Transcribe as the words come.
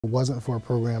If it wasn't for a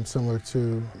program similar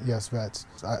to YesVets,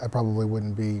 I probably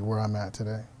wouldn't be where I'm at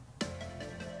today.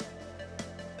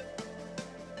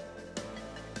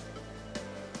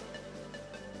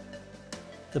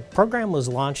 The program was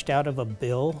launched out of a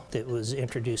bill that was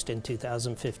introduced in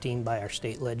 2015 by our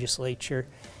state legislature,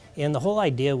 and the whole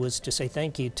idea was to say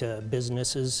thank you to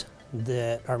businesses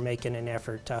that are making an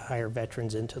effort to hire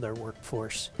veterans into their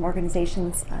workforce.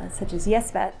 Organizations such as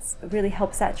YesVets really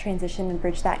helps that transition and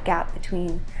bridge that gap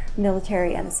between the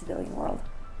military and the civilian world.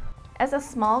 As a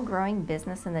small growing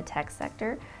business in the tech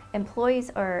sector,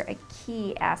 employees are a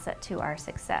key asset to our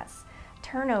success.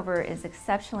 Turnover is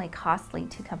exceptionally costly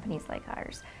to companies like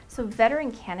ours, so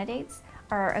veteran candidates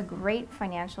are a great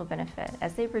financial benefit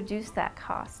as they reduce that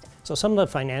cost. So some of the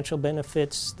financial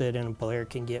benefits that an employer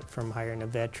can get from hiring a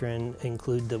veteran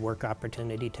include the work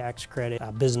opportunity tax credit,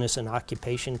 business and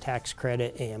occupation tax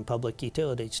credit, and public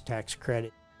utilities tax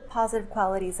credit. Positive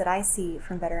qualities that I see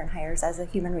from veteran hires as a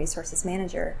human resources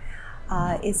manager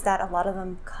is that a lot of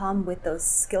them come with those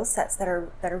skill sets that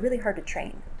are really hard to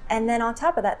train. And then on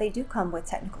top of that, they do come with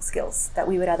technical skills that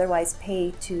we would otherwise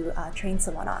pay to train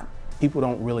someone on. People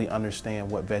don't really understand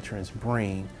what veterans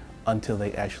bring until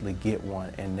they actually get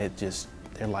one, and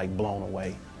they're like blown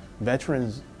away.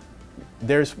 Veterans,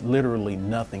 there's literally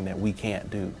nothing that we can't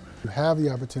do. You have the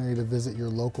opportunity to visit your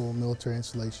local military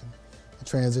installation, the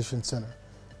transition center.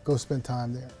 Go spend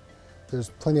time there. There's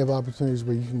plenty of opportunities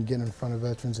where you can get in front of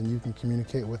veterans and you can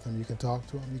communicate with them, you can talk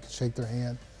to them, you can shake their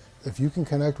hand. If you can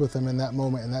connect with them in that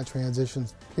moment, in that transition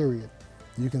period,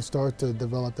 you can start to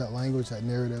develop that language, that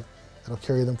narrative, that'll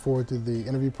carry them forward through the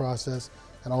interview process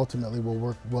and ultimately will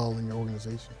work well in your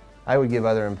organization. I would give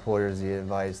other employers the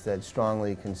advice that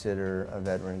strongly consider a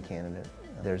veteran candidate.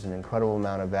 There's an incredible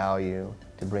amount of value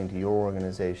to bring to your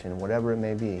organization, whatever it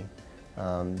may be,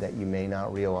 that you may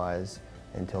not realize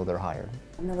until they're hired.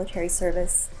 Military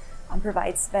service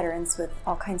provides veterans with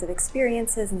all kinds of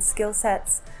experiences and skill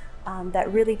sets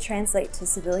that really translate to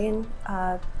civilian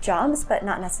jobs, but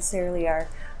not necessarily are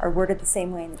worded the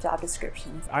same way in the job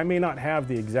descriptions. I may not have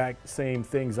the exact same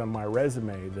things on my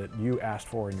resume that you asked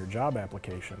for in your job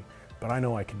application, but I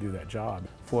know I can do that job.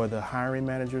 For the hiring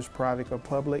managers, private or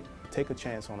public, take a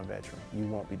chance on a veteran. You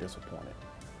won't be disappointed.